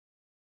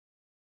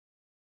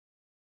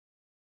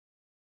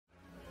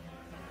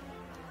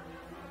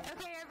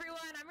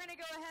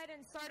ahead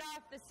and start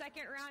off the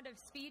second round of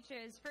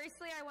speeches.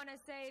 Firstly, I want to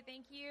say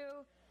thank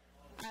you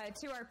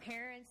to our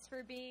parents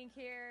for being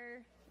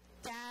here,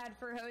 Dad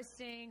for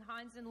hosting,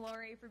 Hans and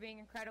Lori for being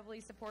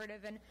incredibly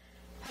supportive and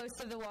hosts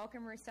of the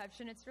welcome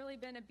reception. It's really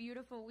been a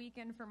beautiful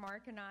weekend for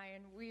Marc and I,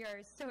 and we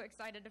are so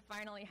excited to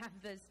finally have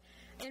this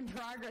in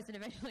progress and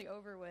eventually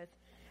over with.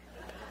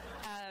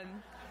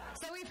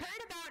 So we've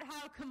heard about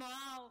how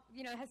Kamal,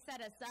 has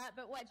set us up,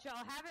 but what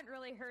y'all haven't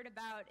really heard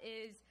about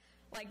is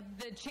like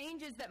the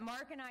changes that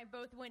Marc and I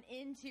both went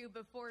into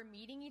before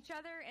meeting each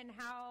other and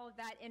how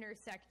that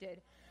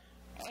intersected.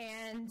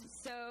 And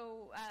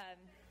so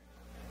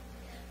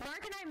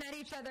Marc and I met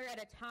each other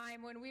at a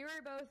time when we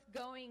were both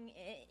going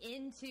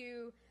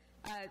into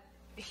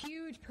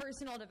huge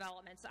personal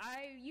developments.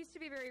 I used to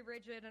be very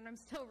rigid, and I'm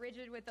still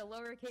rigid with the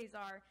lowercase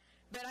r,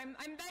 but I'm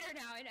better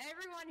now, and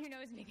everyone who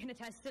knows me can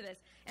attest to this.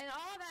 And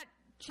all of that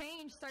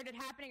change started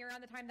happening around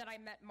the time that I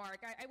met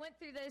Marc. I went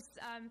through this,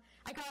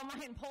 I call it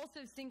my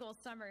impulsive single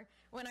summer,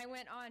 when I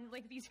went on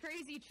like these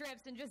crazy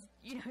trips and just,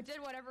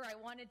 did whatever I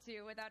wanted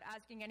to without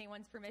asking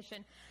anyone's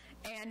permission.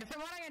 And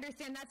from what I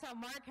understand, that's how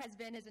Marc has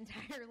been his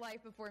entire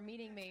life before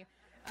meeting me.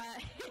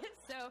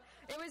 So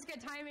it was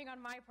good timing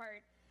on my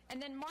part.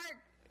 And then Marc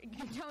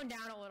toned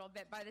down a little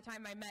bit by the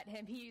time I met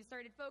him. He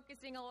started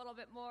focusing a little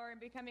bit more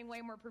and becoming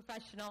way more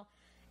professional.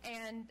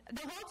 And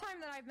the whole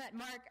time that I've met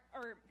Marc,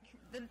 or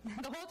the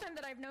whole time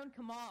that I've known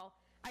Kamal,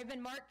 I've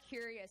been Marc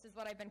curious is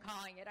what I've been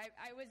calling it.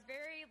 I was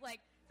very,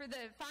 for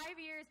the 5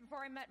 years before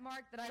I met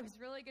Marc that I was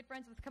really good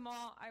friends with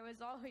Kamal, I was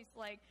always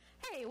like,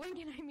 hey, when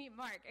can I meet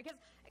Marc? Because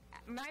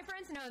my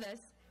friends know this.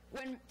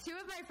 When two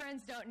of my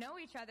friends don't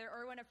know each other,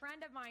 or when a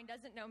friend of mine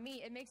doesn't know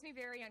me, it makes me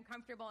very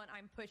uncomfortable and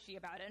I'm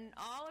pushy about it. And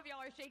all of y'all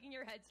are shaking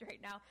your heads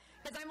right now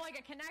because I'm like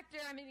a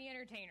connector, I'm the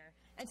entertainer.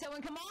 And so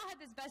when Kamal had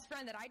this best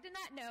friend that I did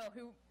not know,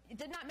 who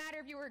it did not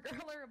matter if you were a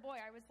girl or a boy,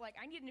 I was like,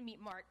 I needed to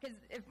meet Marc because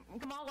if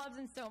Kamal loves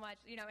him so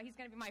much, he's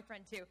going to be my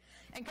friend too.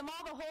 And Kamal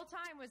the whole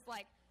time was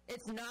like,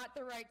 it's not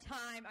the right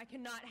time. I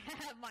cannot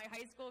have my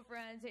high school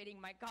friends hating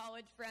my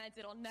college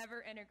friends. It'll never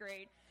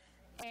integrate.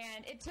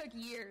 And it took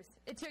years.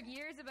 It took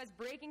years of us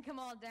breaking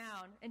Kamal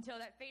down until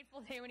that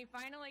fateful day when he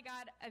finally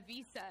got a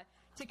visa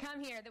to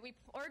come here, that we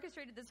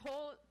orchestrated this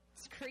whole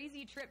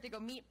crazy trip to go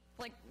meet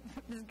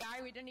this guy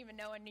we didn't even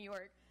know in New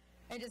York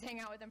and just hang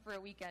out with him for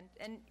a weekend.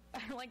 And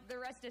the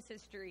rest is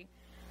history.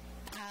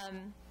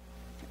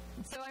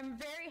 So I'm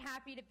very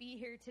happy to be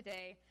here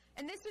today.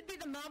 And this would be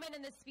the moment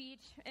in the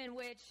speech in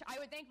which I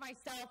would thank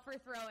myself for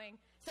throwing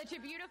such a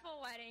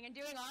beautiful wedding and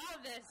doing all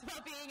of this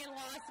while being in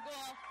law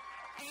school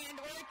and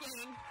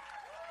working.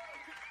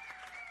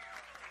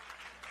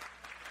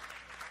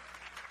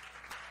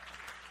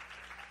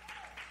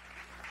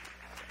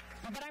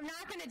 But I'm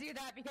not going to do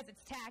that because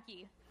it's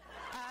tacky.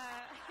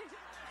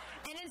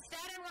 And instead,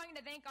 I'm going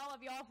to thank all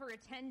of y'all for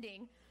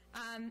attending.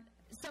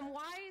 Some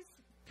wise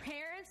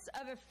parents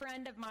of a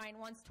friend of mine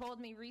once told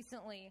me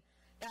recently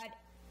that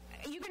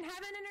you can have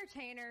an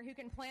entertainer who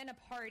can plan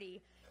a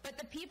party, but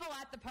the people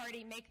at the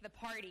party make the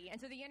party. And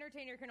so the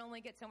entertainer can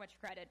only get so much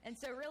credit. And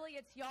so really,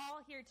 it's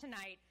y'all here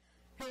tonight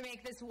who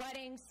make this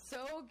wedding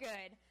so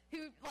good,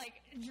 who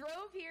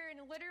drove here in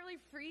literally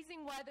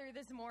freezing weather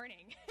this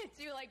morning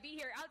to be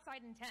here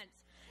outside in tents.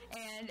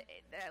 And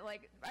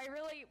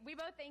we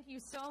both thank you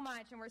so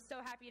much, and we're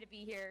so happy to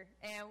be here.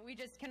 And we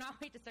just cannot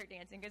wait to start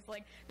dancing because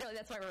really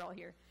that's why we're all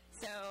here.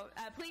 So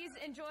please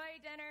enjoy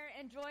dinner,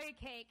 enjoy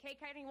cake. Cake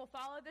cutting will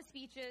follow the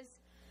speeches.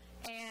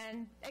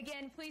 And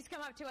again, please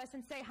come up to us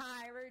and say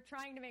hi. We're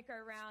trying to make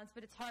our rounds,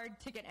 but it's hard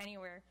to get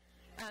anywhere.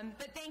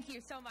 But thank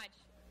you so much.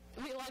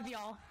 We love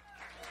y'all.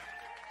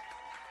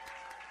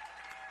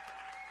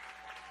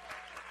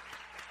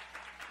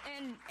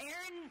 And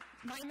Erin,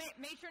 my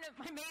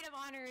maid of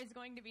honor, is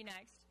going to be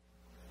next.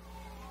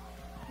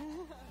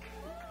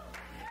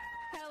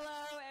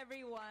 Hello,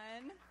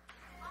 everyone.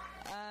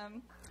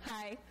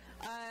 Hi.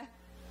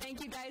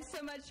 Thank you guys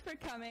so much for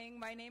coming.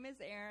 My name is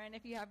Erin.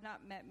 If you have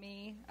not met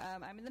me,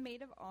 I'm the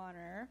maid of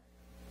honor.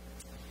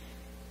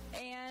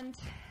 And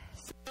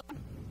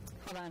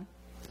hold on.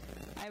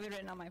 I have it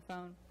written on my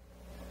phone.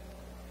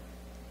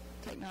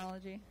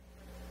 Technology.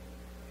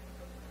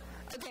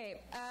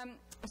 Okay,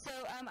 so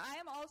I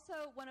am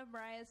also one of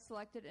Moriah's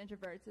selected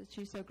introverts that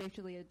she so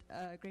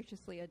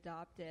graciously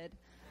adopted.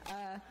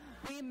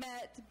 We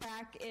met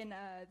back in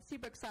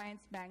Seabrook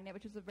Science Magnet,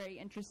 which was a very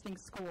interesting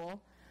school.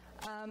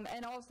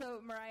 And also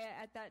Moriah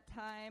at that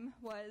time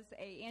was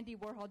a Andy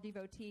Warhol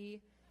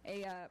devotee,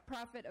 a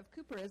prophet of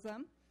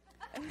Cooperism,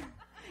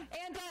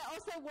 and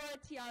also wore a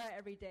tiara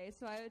every day,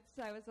 so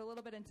I was a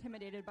little bit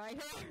intimidated by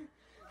her.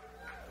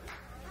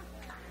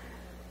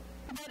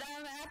 But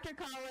after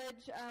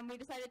college, we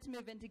decided to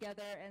move in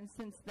together, and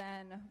since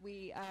then,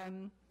 we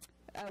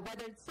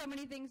weathered so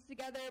many things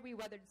together. We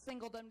weathered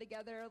singledom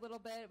together a little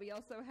bit. We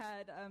also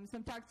had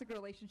some toxic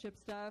relationship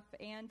stuff,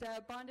 and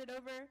bonded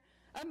over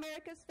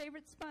America's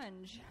favorite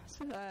sponge,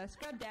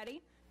 Scrub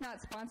Daddy, not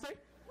sponsored.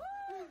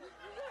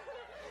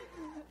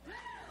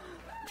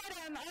 But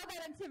all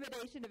that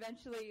intimidation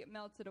eventually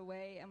melted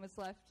away, and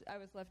I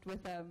was left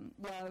with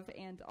love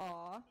and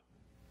awe.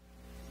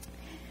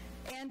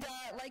 And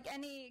like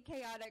any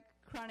chaotic,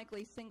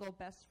 chronically single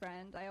best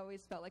friend, I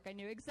always felt like I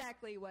knew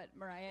exactly what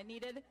Moriah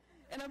needed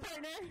in a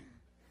partner.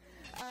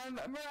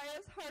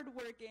 Moriah's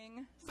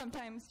hardworking,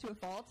 sometimes to a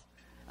fault,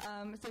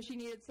 so she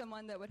needed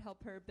someone that would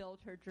help her build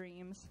her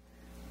dreams.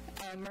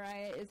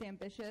 Moriah is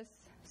ambitious,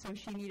 so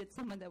she needed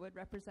someone that would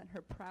represent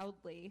her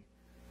proudly.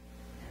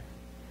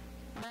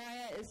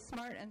 Moriah is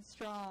smart and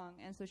strong,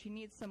 and so she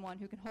needs someone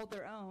who can hold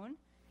their own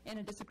in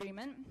a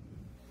disagreement.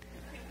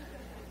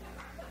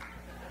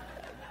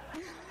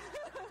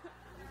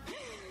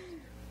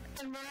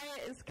 And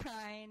Moriah is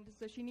kind,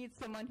 so she needs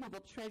someone who will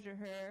treasure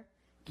her,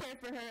 care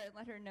for her, and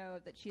let her know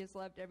that she is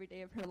loved every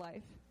day of her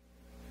life.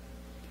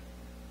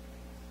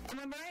 And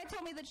when Moriah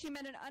told me that she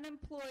met an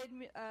unemployed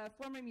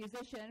former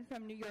musician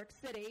from New York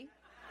City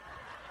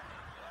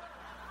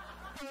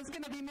who was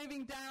going to be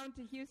moving down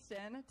to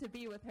Houston to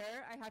be with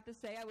her, I have to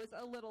say I was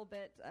a little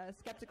bit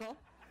skeptical.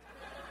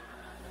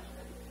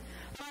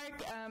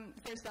 Marc,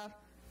 first off,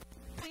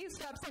 please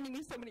stop sending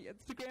me so many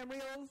Instagram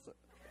reels.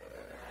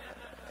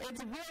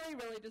 It's really,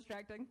 really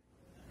distracting.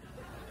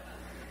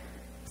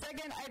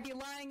 Second, I'd be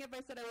lying if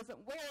I said I wasn't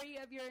wary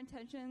of your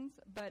intentions,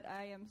 but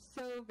I am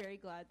so very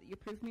glad that you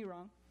proved me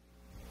wrong.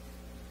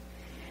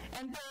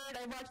 And third,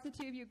 I watched the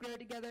two of you grow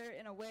together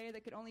in a way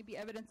that could only be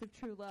evidence of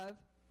true love.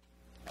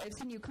 I've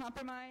seen you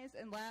compromise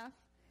and laugh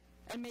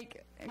and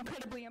make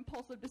incredibly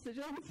impulsive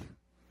decisions.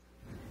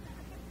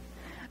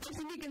 I've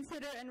seen you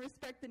consider and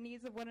respect the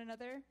needs of one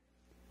another.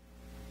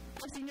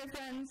 I've seen your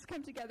friends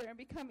come together and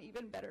become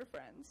even better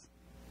friends.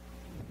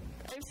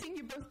 I've seen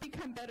you both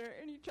become better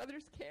in each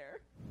other's care.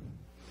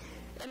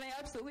 And I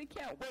absolutely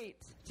can't wait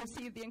to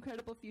see the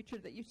incredible future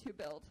that you two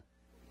build.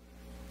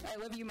 I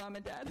love you, Mom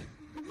and Dad.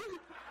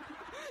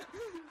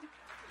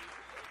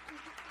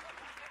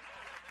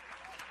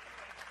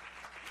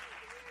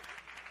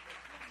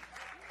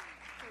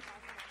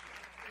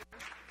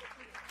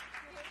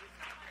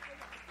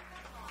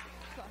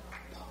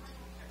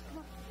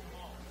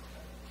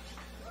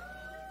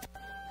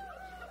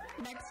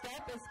 Next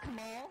up is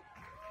Kamal.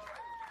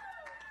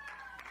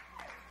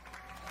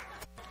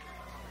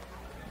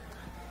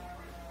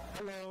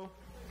 Hello.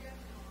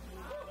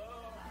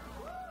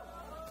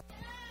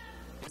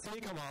 It's me,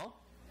 Kamal.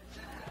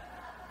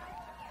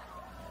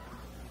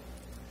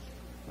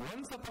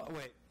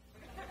 Wait.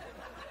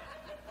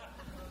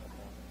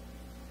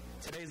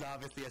 Today's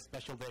obviously a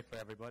special day for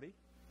everybody,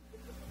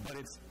 but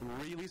it's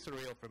really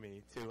surreal for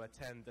me to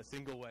attend a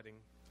single wedding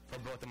for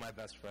both of my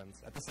best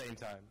friends at the same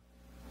time.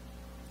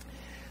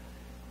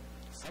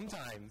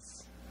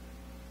 Sometimes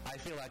I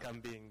feel like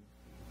I'm being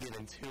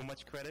given too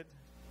much credit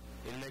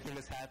in making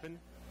this happen.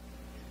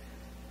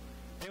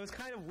 It was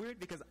kind of weird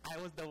because I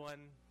was the one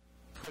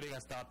putting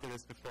a stop to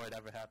this before it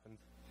ever happened.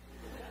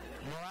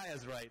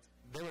 Moriah's right.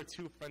 There were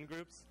two friend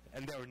groups,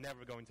 and they were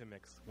never going to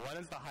mix. One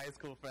is the high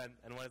school friend,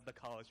 and one is the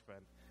college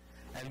friend.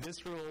 And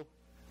this rule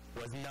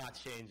was not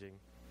changing.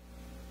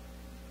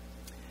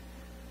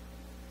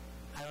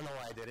 I don't know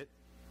why I did it.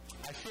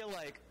 I feel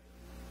like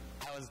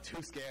I was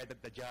too scared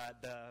that the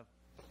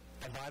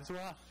vibes were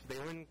off. They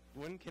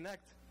wouldn't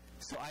connect.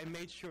 So I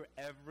made sure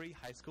every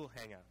high school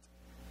hangout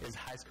is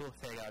high school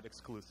hangout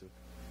exclusive.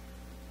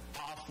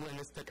 Off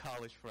limits to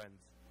college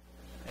friends,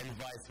 and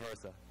vice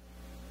versa.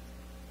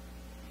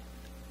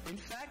 In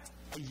fact,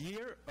 a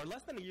year, or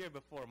less than a year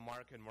before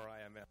Marc and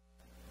Moriah met,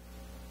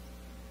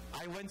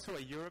 I went to a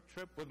Europe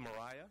trip with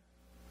Moriah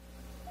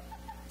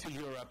to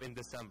Europe in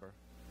December.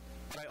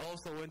 But I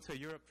also went to a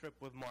Europe trip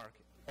with Marc,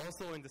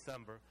 also in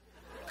December,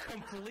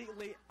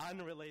 completely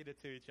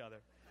unrelated to each other.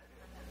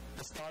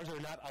 The stars were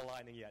not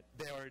aligning yet.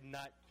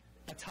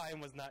 The time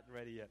was not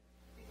ready yet.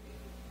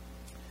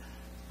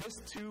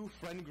 This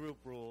two-friend group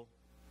rule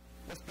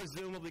was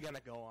presumably going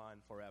to go on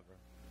forever.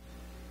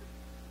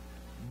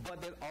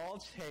 But it all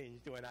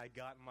changed when I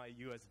got my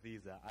U.S.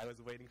 visa. I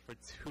was waiting for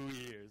 2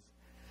 years,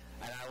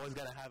 and I was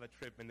going to have a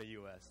trip in the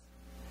U.S.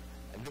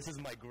 And this is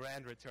my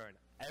grand return.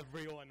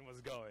 Everyone was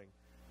going.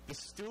 The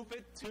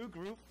stupid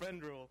two-group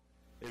friend rule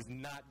is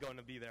not going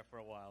to be there for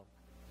a while.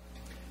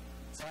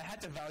 So I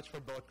had to vouch for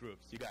both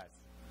groups, you guys.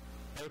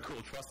 They're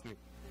cool, trust me.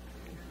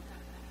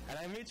 And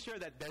I made sure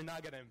that they're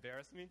not going to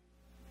embarrass me.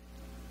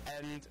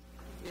 And,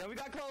 we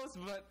got close,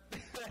 but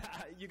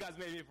you guys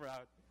made me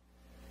proud.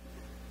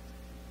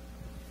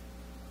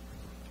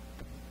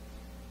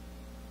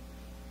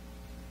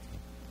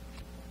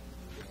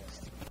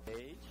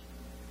 Stage.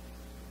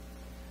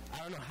 I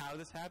don't know how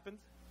this happened,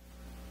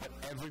 but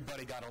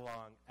everybody got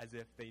along as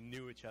if they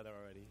knew each other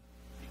already.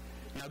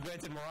 Now,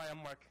 granted, Moriah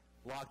and Marc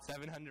logged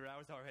 700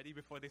 hours already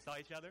before they saw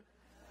each other,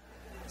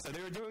 so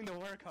they were doing the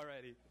work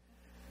already.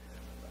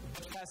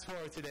 But fast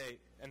forward today,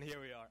 and here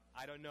we are.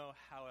 I don't know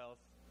how else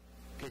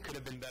it could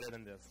have been better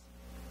than this.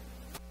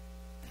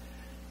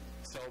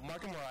 So,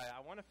 Marc and Moriah,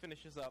 I want to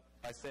finish this up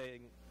by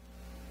saying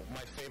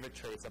my favorite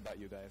traits about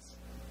you guys.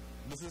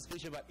 This is a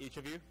speech about each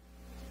of you,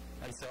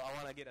 and so I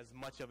want to get as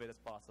much of it as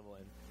possible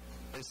in.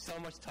 There's so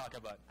much to talk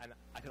about, and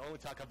I can only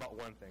talk about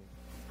one thing.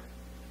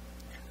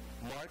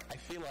 Marc, I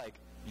feel like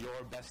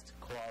your best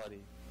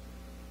quality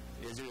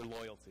is your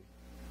loyalty.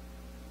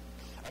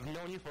 I've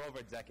known you for over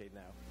a decade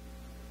now.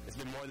 It's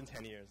been more than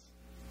 10 years.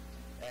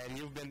 And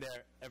you've been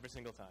there every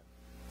single time.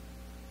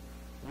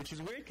 Which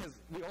is weird because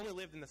we only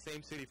lived in the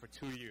same city for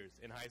 2 years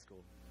in high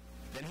school.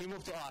 Then he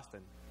moved to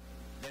Austin.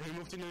 Then he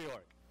moved to New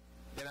York.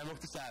 Then I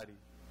moved to Saudi.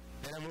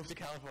 Then I moved to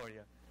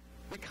California.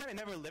 We kind of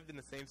never lived in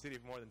the same city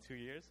for more than 2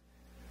 years.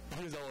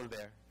 He was always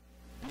there.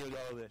 He was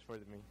always there for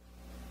me.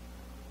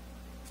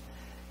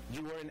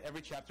 You were in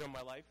every chapter of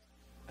my life,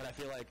 and I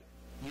feel like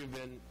you've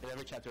been in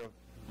every chapter of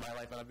my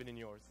life, and I've been in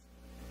yours.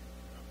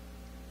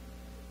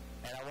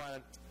 And I want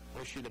to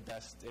wish you the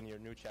best in your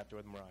new chapter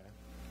with Moriah.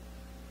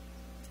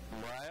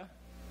 Moriah,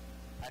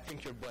 I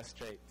think your blessed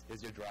trait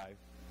is your drive.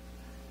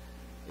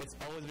 It's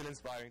always been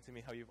inspiring to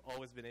me how you've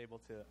always been able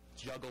to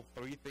juggle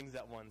 3 things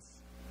at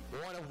once,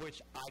 one of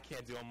which I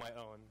can't do on my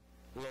own,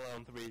 let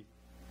alone 3.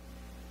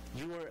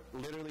 You were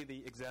literally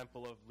the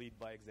example of lead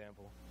by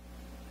example.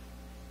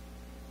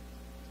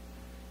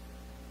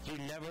 You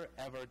never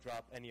ever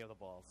drop any of the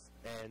balls,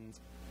 and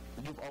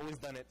you've always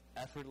done it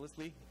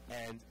effortlessly,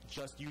 and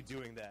just you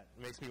doing that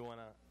makes me want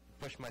to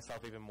push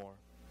myself even more.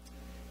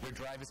 Your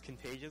drive is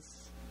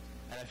contagious,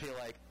 and I feel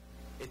like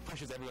it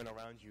pushes everyone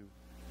around you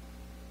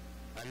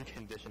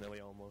unconditionally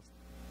almost.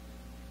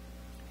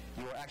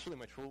 You are actually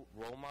my true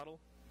role model,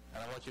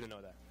 and I want you to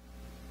know that.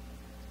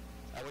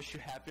 I wish you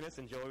happiness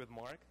and joy with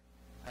Marc,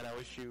 and I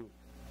wish you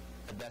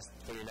the best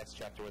for your next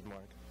chapter with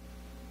Marc.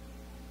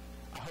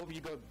 I hope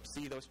you go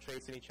see those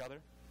traits in each other,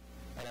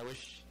 and I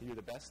wish you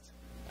the best,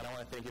 and I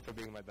want to thank you for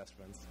being my best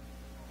friends.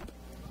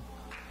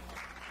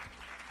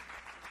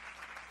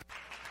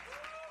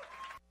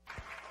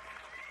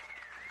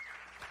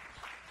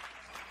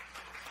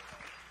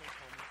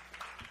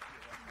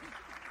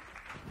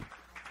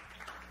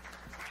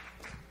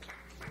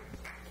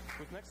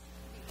 Who's next?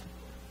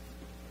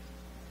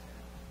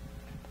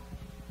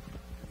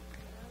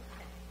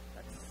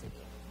 Let's see.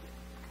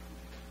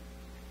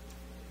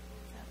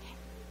 Okay,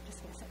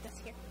 just gonna set this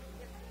here.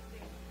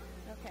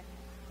 Okay.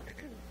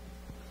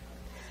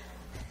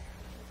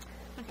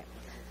 Okay.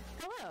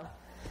 Hello.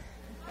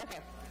 Okay.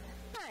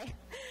 Hi.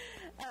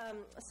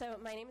 So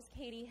my name is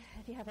Katie.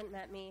 If you haven't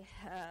met me,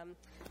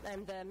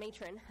 I'm the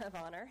matron of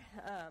honor.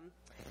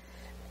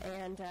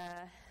 And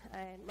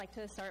I'd like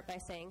to start by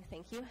saying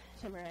thank you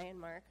to Moriah and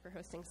Marc for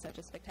hosting such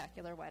a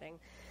spectacular wedding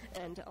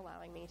and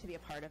allowing me to be a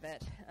part of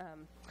it.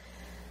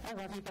 I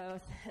love you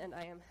both, and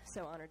I am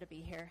so honored to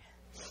be here.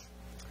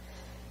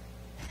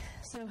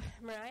 So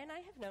Moriah and I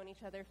have known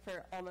each other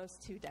for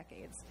almost 2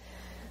 decades.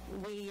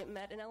 We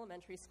met in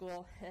elementary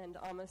school and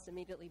almost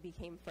immediately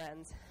became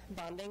friends,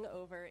 bonding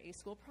over a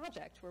school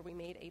project where we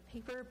made a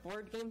paper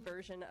board game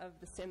version of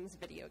the Sims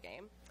video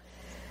game.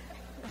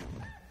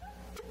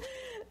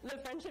 The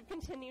friendship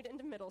continued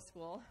into middle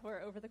school,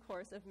 where over the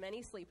course of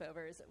many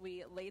sleepovers,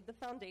 we laid the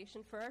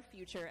foundation for our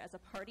future as a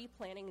party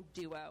planning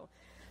duo,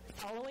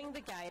 following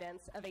the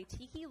guidance of a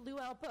Tiki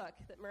Luau book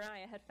that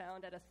Moriah had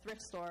found at a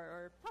thrift store,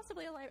 or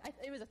possibly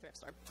it was a thrift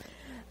store.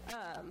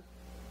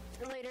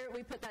 Later,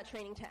 we put that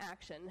training to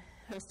action,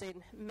 hosted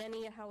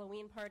many a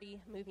Halloween party,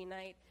 movie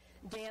night,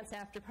 dance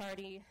after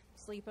party,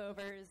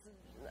 sleepovers,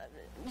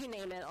 you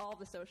name it, all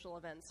the social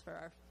events for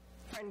our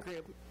friend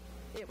group.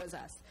 It was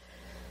us.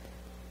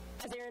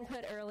 As Aaron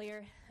put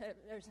earlier,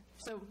 or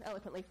so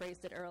eloquently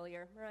phrased it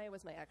earlier, Moriah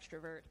was my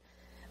extrovert.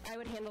 I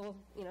would handle,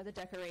 the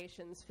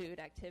decorations, food,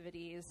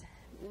 activities.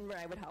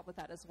 Moriah would help with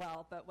that as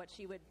well, but what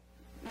she would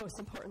most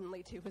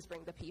importantly do was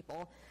bring the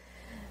people.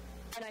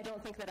 And I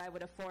don't think that I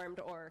would have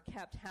formed or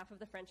kept half of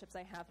the friendships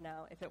I have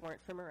now if it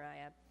weren't for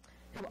Moriah,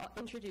 who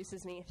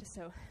introduces me to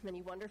so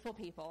many wonderful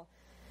people,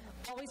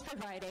 always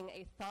providing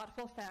a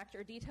thoughtful fact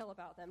or detail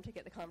about them to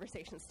get the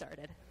conversation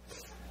started.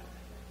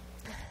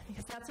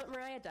 Because that's what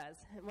Moriah does,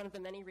 and one of the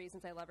many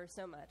reasons I love her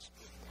so much.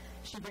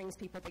 She brings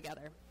people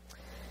together.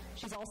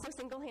 She's also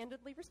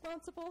single-handedly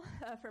responsible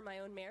for my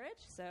own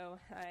marriage, so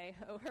I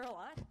owe her a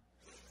lot.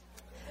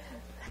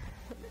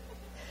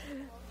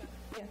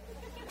 Yeah,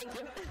 thank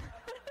you.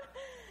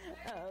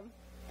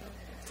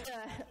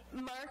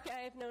 Marc,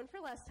 I've known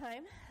for less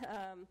time.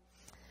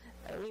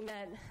 We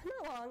met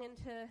not long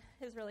into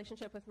his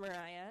relationship with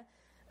Moriah.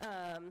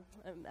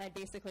 I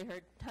basically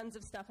heard tons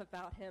of stuff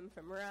about him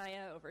from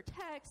Moriah over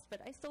text,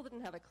 but I still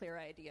didn't have a clear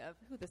idea of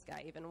who this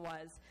guy even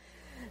was.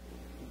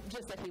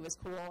 Just that he was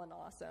cool and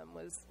awesome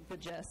was the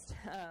gist.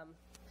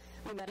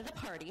 We met at a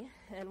party,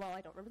 and while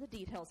I don't remember the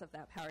details of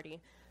that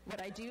party,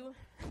 what I do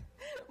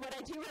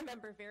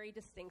remember very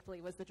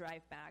distinctly was the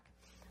drive back,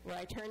 where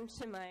I turned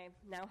to my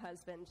now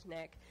husband,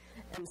 Nick,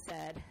 and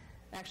said,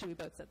 actually we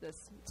both said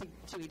this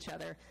to each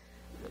other,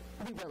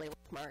 we really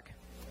love Marc.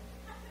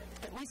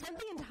 We spent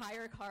the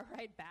entire car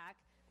ride back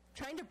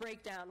trying to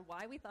break down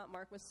why we thought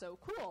Marc was so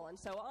cool and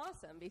so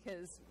awesome,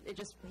 because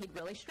he'd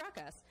really struck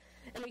us.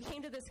 And we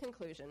came to this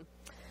conclusion.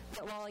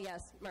 But while,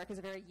 yes, Marc is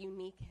a very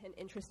unique and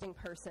interesting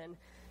person,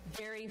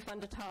 very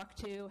fun to talk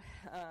to,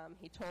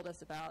 he told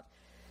us about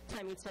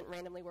time he'd spent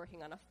randomly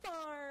working on a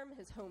farm,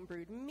 his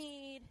home-brewed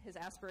mead, his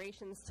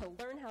aspirations to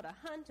learn how to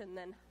hunt and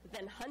then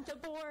hunt a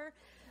boar.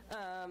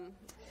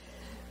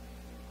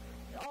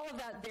 all of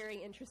that very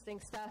interesting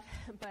stuff,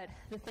 but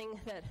the thing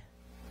that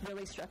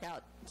really struck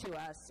out to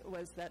us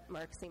was that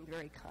Marc seemed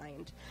very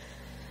kind.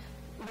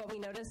 What we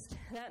noticed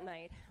that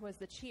night was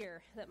the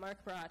cheer that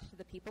Marc brought to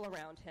the people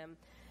around him,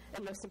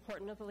 and most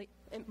importantly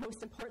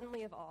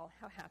of all,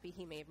 how happy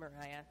he made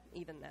Moriah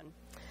even then.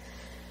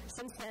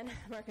 Since then,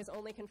 Marc has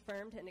only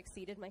confirmed and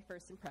exceeded my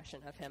first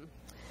impression of him.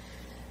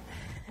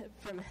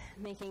 From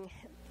making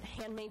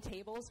handmade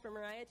tables for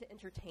Moriah to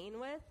entertain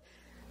with,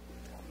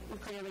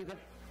 clearly the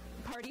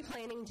party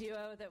planning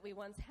duo that we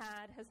once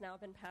had has now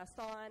been passed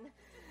on,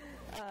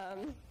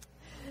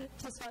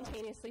 to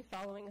spontaneously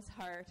following his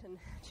heart and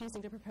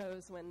choosing to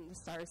propose when the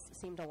stars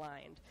seemed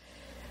aligned.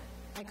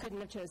 I couldn't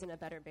have chosen a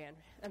better man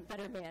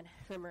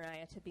for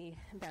Moriah to be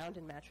bound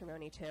in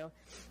matrimony to,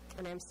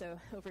 and I'm so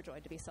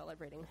overjoyed to be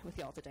celebrating with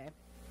y'all today.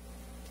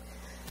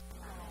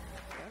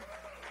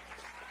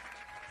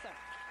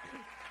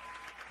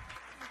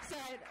 So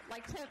I'd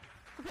like to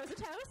propose a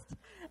toast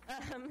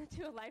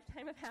to a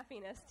lifetime of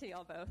happiness to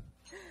y'all both.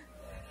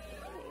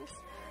 Thanks.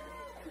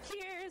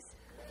 Cheers.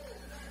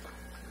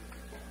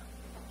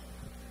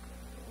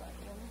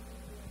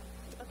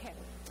 Okay.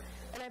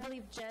 And I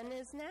believe Jen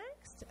is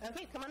next.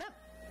 Okay, come on up.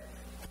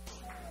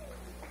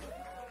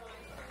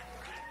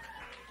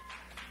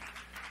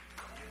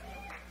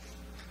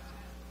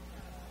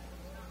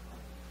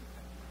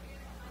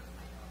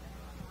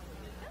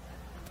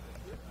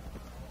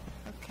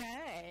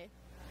 Okay.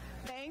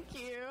 Thank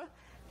you.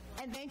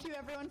 And thank you,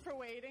 everyone, for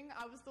waiting.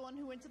 I was the one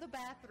who went to the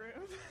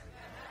bathroom.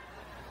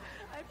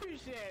 I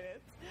appreciate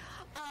it.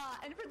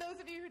 And for those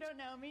of you who don't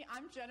know me,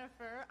 I'm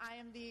Jennifer. I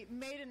am the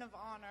Maiden of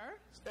Honor.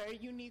 It's a very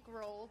unique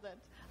role that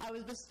I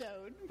was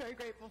bestowed. I'm very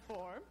grateful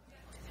for.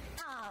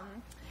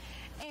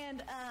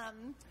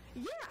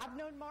 I've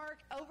known Marc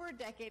over a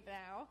decade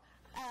now.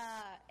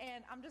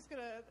 And I'm just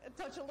going to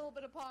touch a little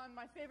bit upon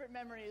my favorite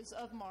memories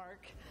of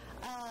Marc.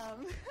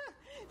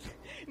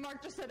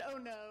 Marc just said, oh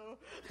no.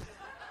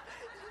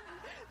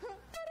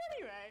 But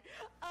anyway,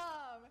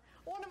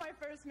 one of my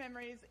first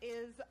memories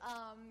is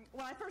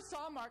when I first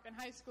saw Marc in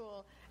high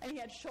school, and he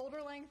had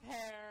shoulder-length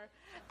hair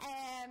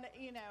and,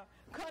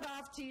 cut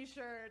off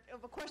T-shirt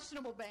of a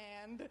questionable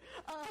band,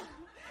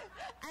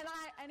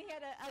 and he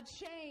had a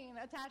chain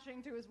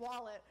attaching to his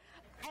wallet.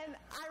 And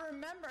I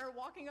remember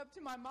walking up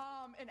to my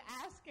mom and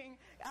asking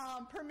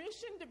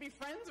permission to be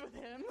friends with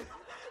him. I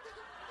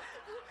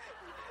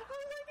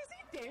was like, is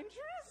he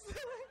dangerous?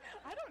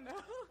 I don't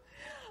know.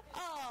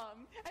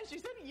 And she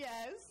said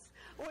yes,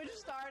 which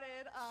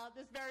started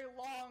this very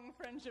long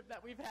friendship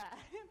that we've had.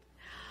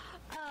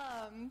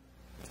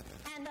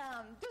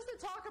 Just to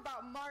talk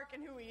about Marc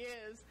and who he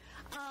is,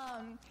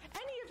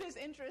 any of his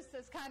interests,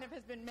 as kind of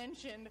has been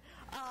mentioned,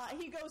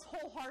 he goes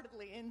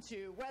wholeheartedly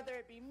into, whether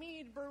it be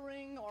mead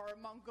brewing or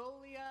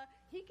Mongolia.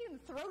 He can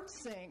throat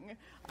sing.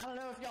 I don't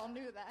know if y'all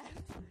knew that.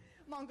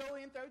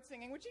 Mongolian throat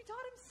singing, which he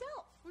taught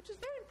himself, which is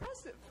very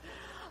impressive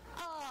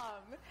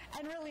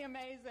and really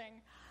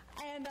amazing.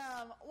 And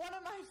one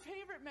of my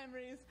favorite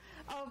memories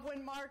of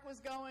when Marc was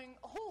going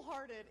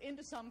wholehearted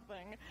into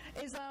something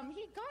is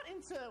he got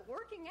into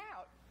working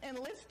out and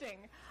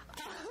lifting.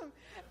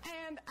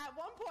 And at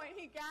one point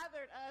he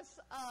gathered us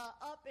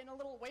up in a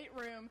little weight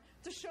room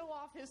to show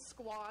off his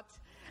squat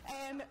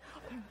and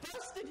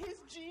busted his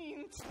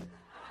jeans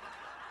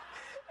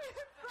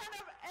in front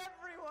of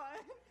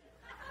everyone.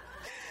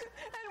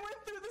 And went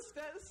through the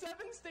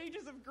 7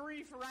 stages of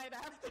grief right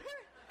after.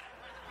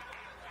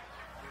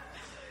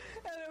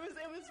 And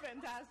it was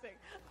fantastic.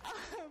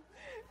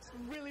 It's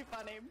really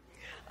funny.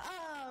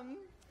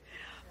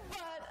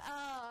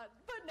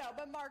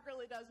 But Marc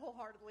really does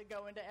wholeheartedly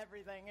go into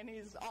everything, and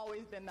he's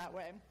always been that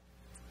way.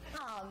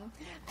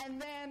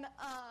 And then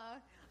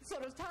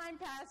sort of time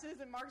passes,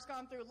 and Marc's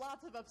gone through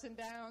lots of ups and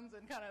downs,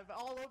 and kind of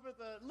all over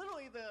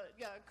literally the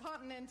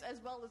continent as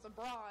well as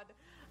abroad.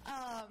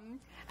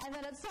 And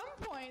then at some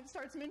point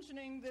starts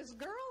mentioning this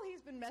girl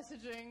he's been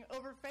messaging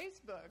over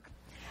Facebook.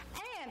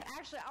 And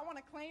actually, I want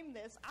to claim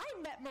this. I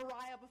met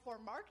Moriah before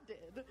Marc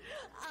did,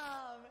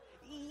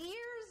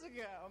 years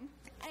ago.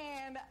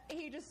 And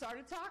he just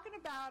started talking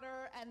about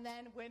her. And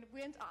then when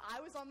I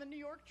was on the New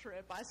York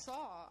trip, I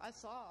saw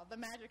the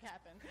magic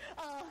happen,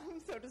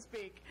 so to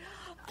speak.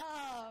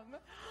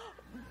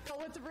 But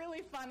what's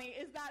really funny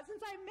is that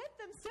since I met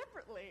them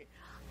separately,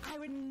 I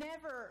would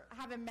never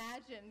have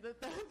imagined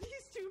that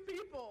these two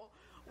people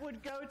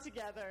would go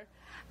together.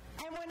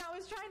 And when I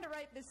was trying to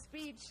write this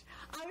speech,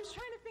 I was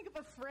trying to think of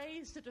a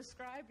phrase to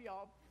describe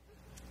y'all.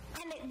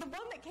 And the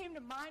one that came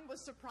to mind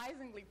was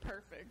surprisingly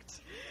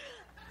perfect.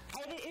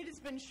 And it has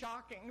been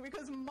shocking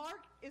because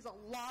Marc is a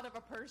lot of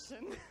a person.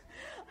 And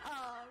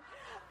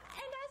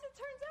as it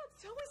turns out,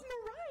 so is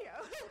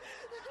Moriah.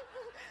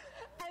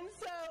 And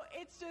so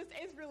it's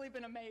really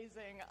been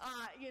amazing,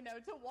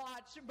 to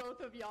watch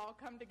both of y'all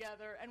come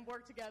together and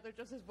work together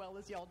just as well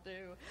as y'all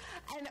do.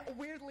 And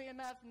weirdly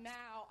enough,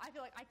 now I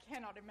feel like I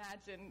cannot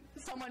imagine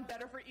someone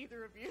better for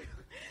either of you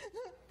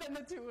than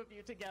the two of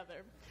you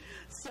together.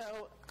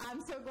 So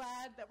I'm so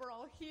glad that we're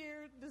all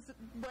here. This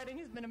wedding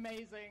has been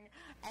amazing,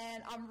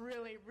 and I'm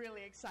really,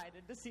 really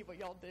excited to see what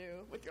y'all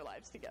do with your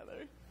lives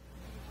together.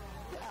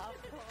 Yeah,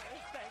 of course.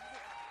 Thank you.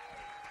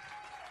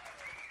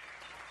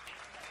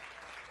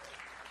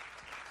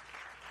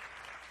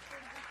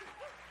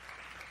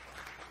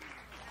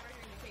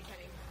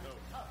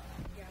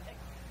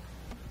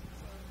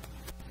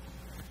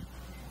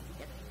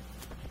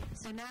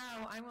 So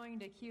now I'm going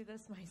to cue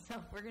this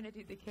myself. We're going to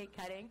do the cake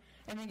cutting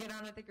and then get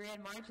on with the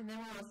grand march, and then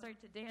we'll start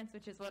to dance,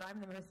 which is what I'm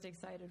the most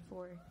excited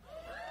for.